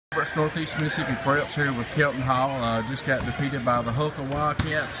Roberts Northeast Mississippi Preps here with Kelton Hall. Just got defeated by the Hulk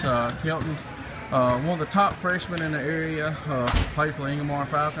Wildcats. Kelton, one of the top freshmen in the area, played for the Ingomar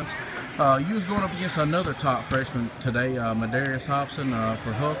Falcons. You was going up against another top freshman today, Madarius Hobson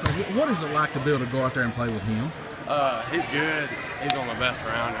for Hulk. What is it like to be able to go out there and play with him? He's good. He's one of the best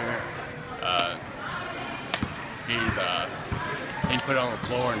around here. He can put it on the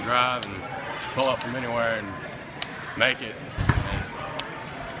floor and drive and just pull up from anywhere and make it.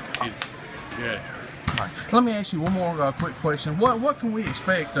 He's good. Right. Let me ask you one more quick question. What can we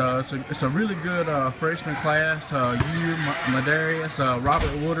expect? It's a really good freshman class. You, Madarius,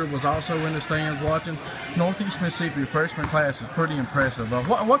 Robert Woodard was also in the stands watching. Northeast Mississippi freshman class is pretty impressive.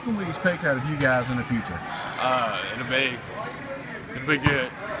 What can we expect out of you guys in the future? It'll be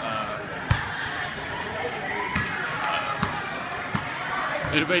good.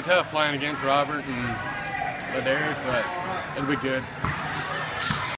 It'll be tough playing against Robert and Madarius, but it'll be good.